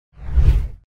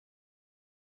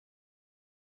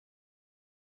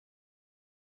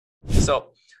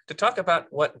So to talk about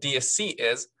what DSC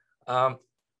is,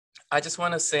 I just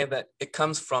want to say that it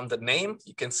comes from the name.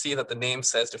 You can see that the name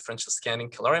says Differential Scanning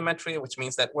Calorimetry, which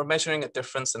means that we're measuring a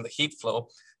difference in the heat flow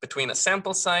between a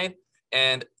sample side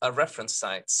and a reference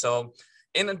side. So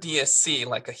in a DSC,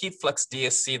 like a heat flux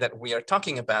DSC that we are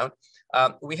talking about,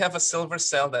 we have a silver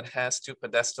cell that has two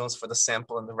pedestals for the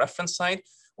sample and the reference side.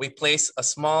 We place a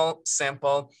small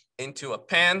sample into a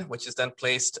pan, which is then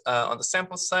placed on the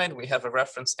sample side. We have a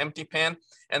reference empty pan,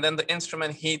 and then the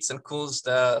instrument heats and cools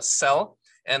the cell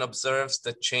and observes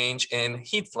the change in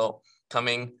heat flow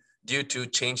coming due to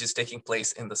changes taking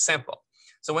place in the sample.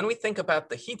 So when we think about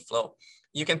the heat flow,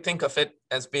 you can think of it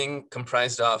as being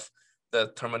comprised of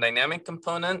the thermodynamic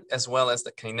component as well as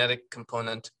the kinetic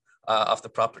component of the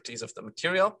properties of the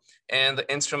material. And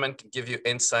the instrument can give you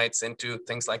insights into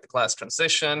things like the glass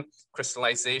transition,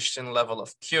 crystallization, level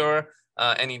of cure,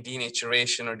 any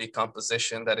denaturation or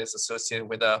decomposition that is associated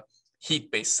with a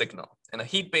heat-based signal. And a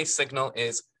heat-based signal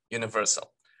is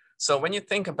universal. So when you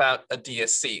think about a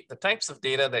DSC, the types of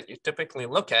data that you typically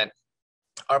look at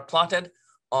are plotted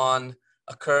on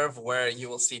a curve where you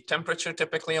will see temperature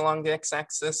typically along the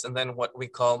x-axis, and then what we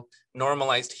call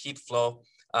normalized heat flow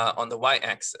on the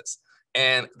y-axis.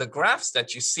 And the graphs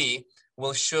that you see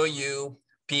will show you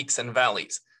peaks and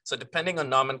valleys. So depending on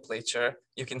nomenclature,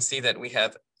 you can see that we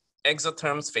have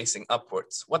exotherms facing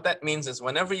upwards. What that means is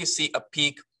whenever you see a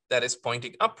peak that is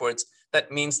pointing upwards,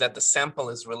 that means that the sample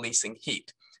is releasing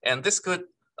heat. And this could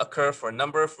occur for a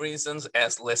number of reasons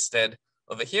as listed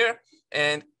over here.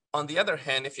 And on the other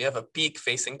hand, if you have a peak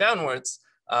facing downwards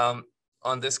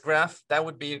on this graph, that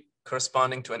would be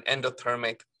corresponding to an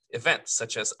endothermic event,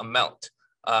 such as a melt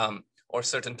or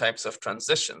certain types of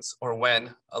transitions, or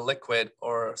when a liquid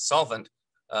or solvent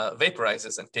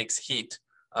vaporizes and takes heat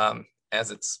as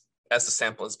the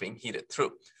sample is being heated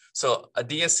through. So a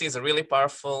DSC is a really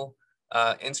powerful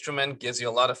instrument, gives you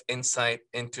a lot of insight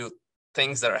into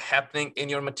things that are happening in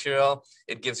your material.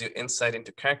 It gives you insight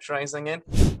into characterizing it.